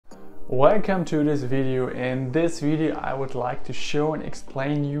Welcome to this video. In this video I would like to show and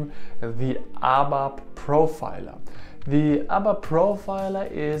explain you the ABAP Profiler. The ABAP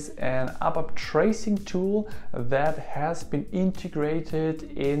Profiler is an ABAP tracing tool that has been integrated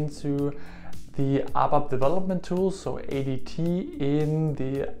into the ABAP Development Tools, so ADT, in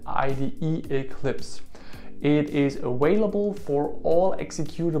the IDE Eclipse. It is available for all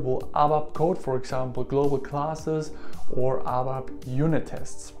executable ABAP code, for example global classes or ABAP unit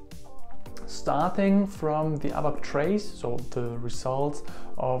tests. Starting from the ABAP trace, so the results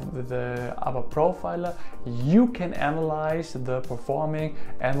of the ABAP Profiler, you can analyze the performing,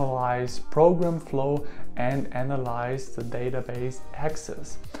 analyze program flow, and analyze the database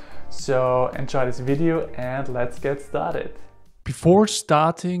access. So enjoy this video and let's get started. Before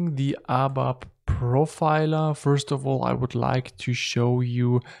starting the ABAP Profiler, first of all, I would like to show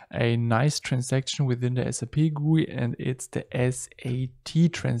you a nice transaction within the SAP GUI, and it's the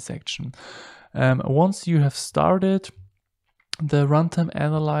SAT transaction. Once you have started the runtime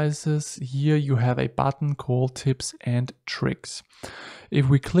analysis, here you have a button called Tips and Tricks. If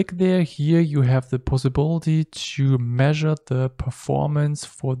we click there, here you have the possibility to measure the performance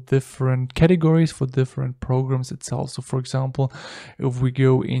for different categories, for different programs itself. So for example, if we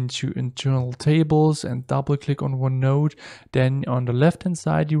go into internal tables and double click on one node, then on the left hand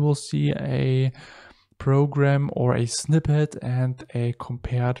side you will see a program or a snippet and a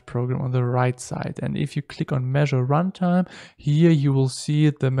compared program on the right side. And if you click on measure runtime, here you will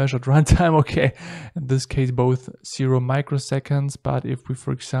see the measured runtime. Okay, in this case both 0 microseconds, but if we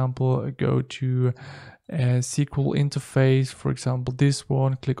for example go to a SQL interface, for example this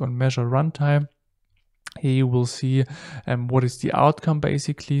one, click on measure runtime, here you will see what is the outcome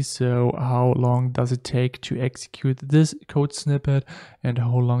basically. So how long does it take to execute this code snippet and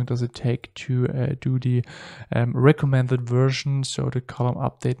how long does it take to do the recommended version, so the column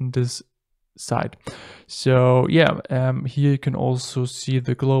update in this side. So yeah, here you can also see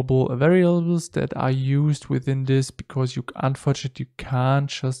the global variables that are used within this, because you unfortunately you can't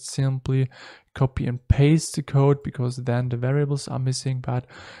just simply copy and paste the code because then the variables are missing, but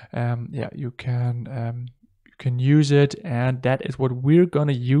yeah, you can use it, and that is what we're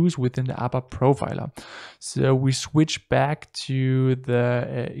gonna use within the ABAP Profiler. So we switch back to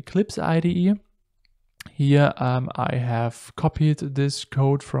the Eclipse IDE. Here I have copied this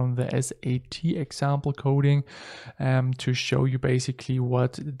code from the SAT example coding to show you basically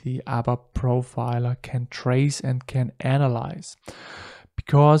what the ABAP Profiler can trace and can analyze.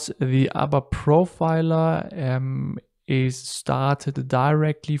 Because the ABAP Profiler is started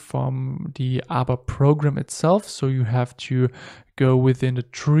directly from the ABAP program itself, so you have to go within the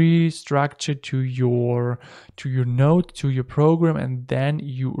tree structure to your node, to your program, and then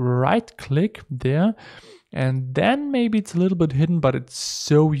you right click there, and then maybe it's a little bit hidden, but it's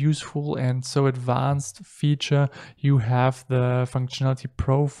so useful and so advanced feature. You have the functionality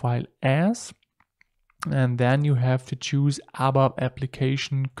profile as, and then you have to choose ABAP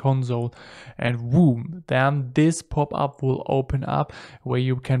application console, and boom, then this pop-up will open up where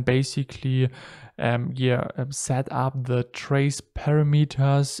you can basically set up the trace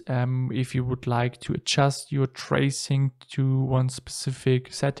parameters if you would like to adjust your tracing to one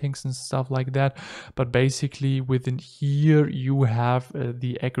specific settings and stuff like that. But basically within here you have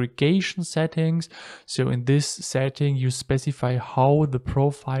the aggregation settings. So in this setting you specify how the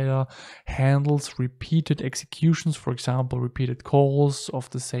profiler handles repeated executions, for example repeated calls of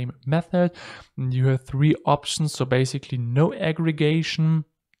the same method. And you have 3 options, so basically no aggregation,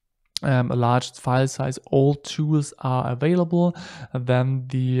 a large file size, all tools are available. Then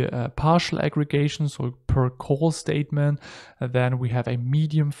the partial aggregation, so per call statement. Then we have a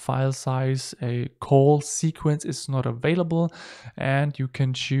medium file size, a call sequence is not available, and you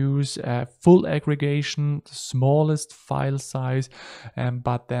can choose full aggregation, the smallest file size,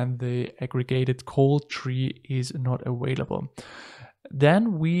 but then the aggregated call tree is not available.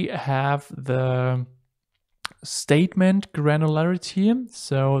 Then we have the statement granularity.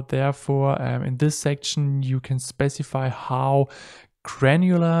 So therefore in this section you can specify how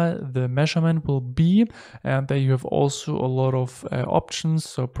granular the measurement will be, and then you have also a lot of options,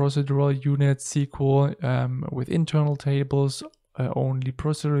 so procedural units, SQL with internal tables, only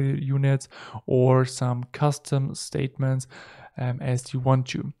procedural units, or some custom statements as you want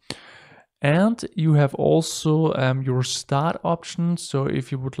to. And you have also your start option. So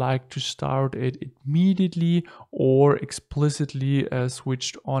if you would like to start it immediately or explicitly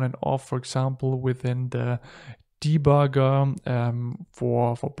switched on and off, for example, within the debugger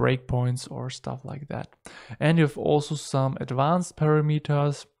for breakpoints or stuff like that. And you have also some advanced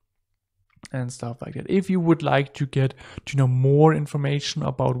parameters and stuff like that. If you would like to get to know more information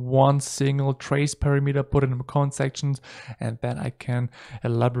about one single trace parameter, put it in the comment sections, and then I can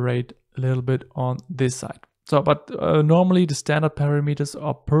elaborate a little bit on this side. So, but normally the standard parameters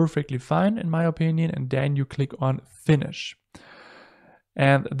are perfectly fine in my opinion, and then you click on finish.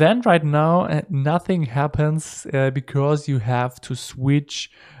 And then right now nothing happens because you have to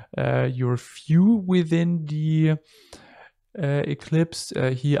switch your view within the Eclipse.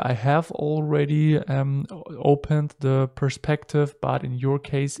 Here I have already opened the perspective, but in your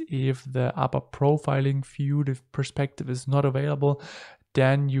case, if the ABAP profiling view, the perspective is not available,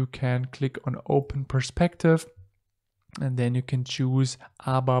 then you can click on open perspective. And then you can choose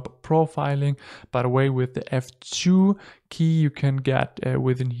ABAP profiling. By the way, with the F2 key, you can get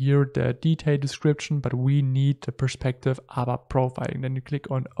within here the detailed description, but we need the perspective ABAP profiling. Then you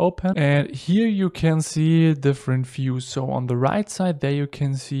click on open, and here you can see different views. So on the right side there, you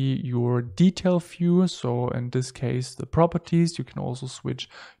can see your detail view. So in this case, the properties. You can also switch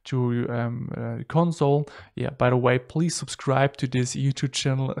to console. Yeah, by the way, please subscribe to this YouTube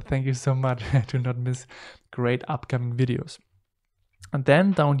channel. Thank you so much. Do not miss great upcoming videos. And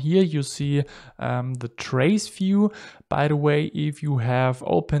then down here you see the trace view. By the way, if you have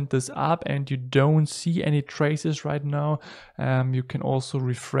opened this up and you don't see any traces right now, you can also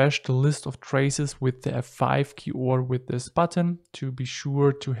refresh the list of traces with the F5 key or with this button to be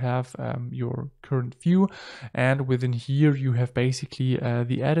sure to have your current view. And within here you have basically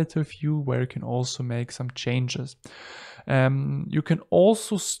the editor view where you can also make some changes. You can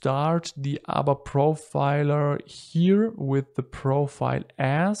also start the ABAP Profiler here with the profile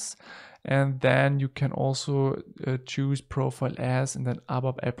as, and then you can also choose profile as and then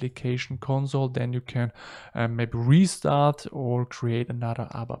ABAP application console. Then you can maybe restart or create another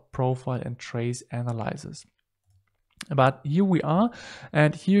ABAP profile and trace analysis. But here we are,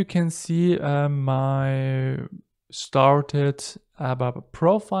 and here you can see my started ABAP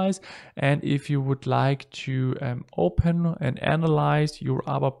profiles. And if you would like to open and analyze your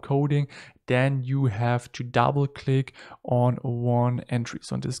ABAP coding, then you have to double click on one entry.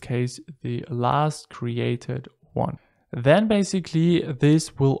 So in this case, the last created one. Then basically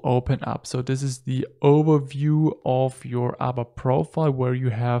this will open up. So this is the overview of your ABAP profile where you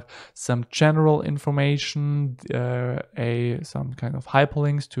have some general information, some kind of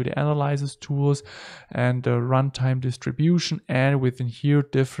hyperlinks to the analysis tools and the runtime distribution, and within here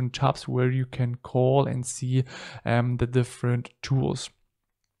different tabs where you can call and see the different tools.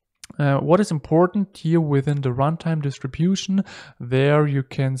 What is important here within the runtime distribution, there you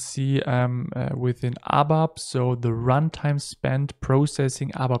can see within ABAP, so the runtime spent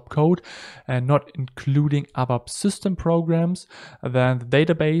processing ABAP code and not including ABAP system programs. Then the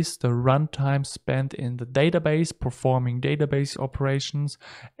database, the runtime spent in the database performing database operations,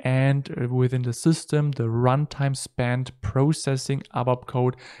 and within the system, the runtime spent processing ABAP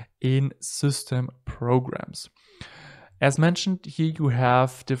code in system programs. As mentioned, here you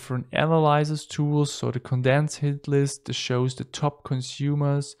have different analysis tools. So the condensed hit list shows the top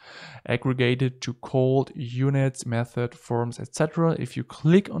consumers aggregated to called units, method, forms, etc. If you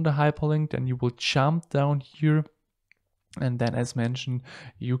click on the hyperlink, then you will jump down here. And then, as mentioned,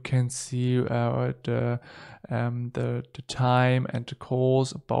 you can see the time and the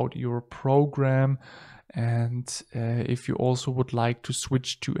calls about your program. And if you also would like to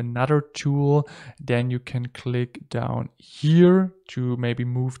switch to another tool, then you can click down here to maybe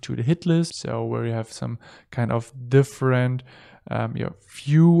move to the hit list. So where you have some kind of different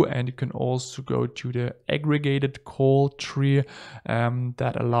view, and you can also go to the aggregated call tree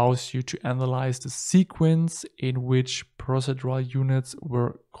that allows you to analyze the sequence in which procedural units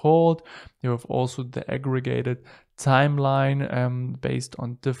were called. You have also the aggregated timeline based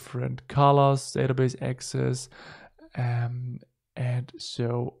on different colors, database access, and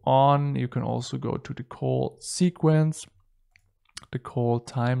so on. You can also go to the call sequence, the call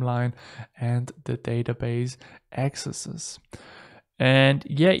timeline, and the database accesses. And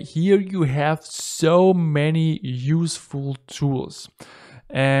yeah, here you have so many useful tools.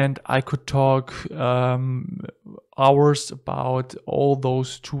 And I could talk hours about all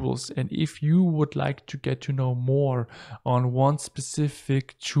those tools. And if you would like to get to know more on one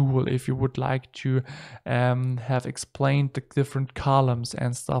specific tool, if you would like to have explained the different columns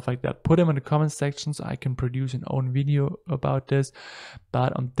and stuff like that, put them in the comment sections. I can produce an own video about this.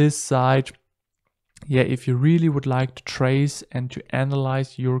 But on this side, yeah, if you really would like to trace and to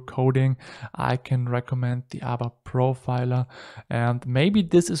analyze your coding, I can recommend the ABAP Profiler. And maybe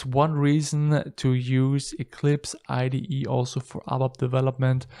this is one reason to use Eclipse IDE also for ABAP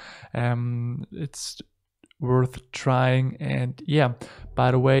development. It's worth trying. And yeah,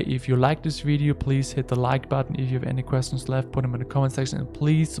 by the way, if you like this video, please hit the like button. If you have any questions left, put them in the comment section, and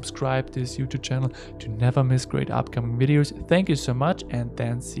please subscribe to this YouTube channel to never miss great upcoming videos. Thank you so much, and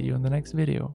then see you in the next video.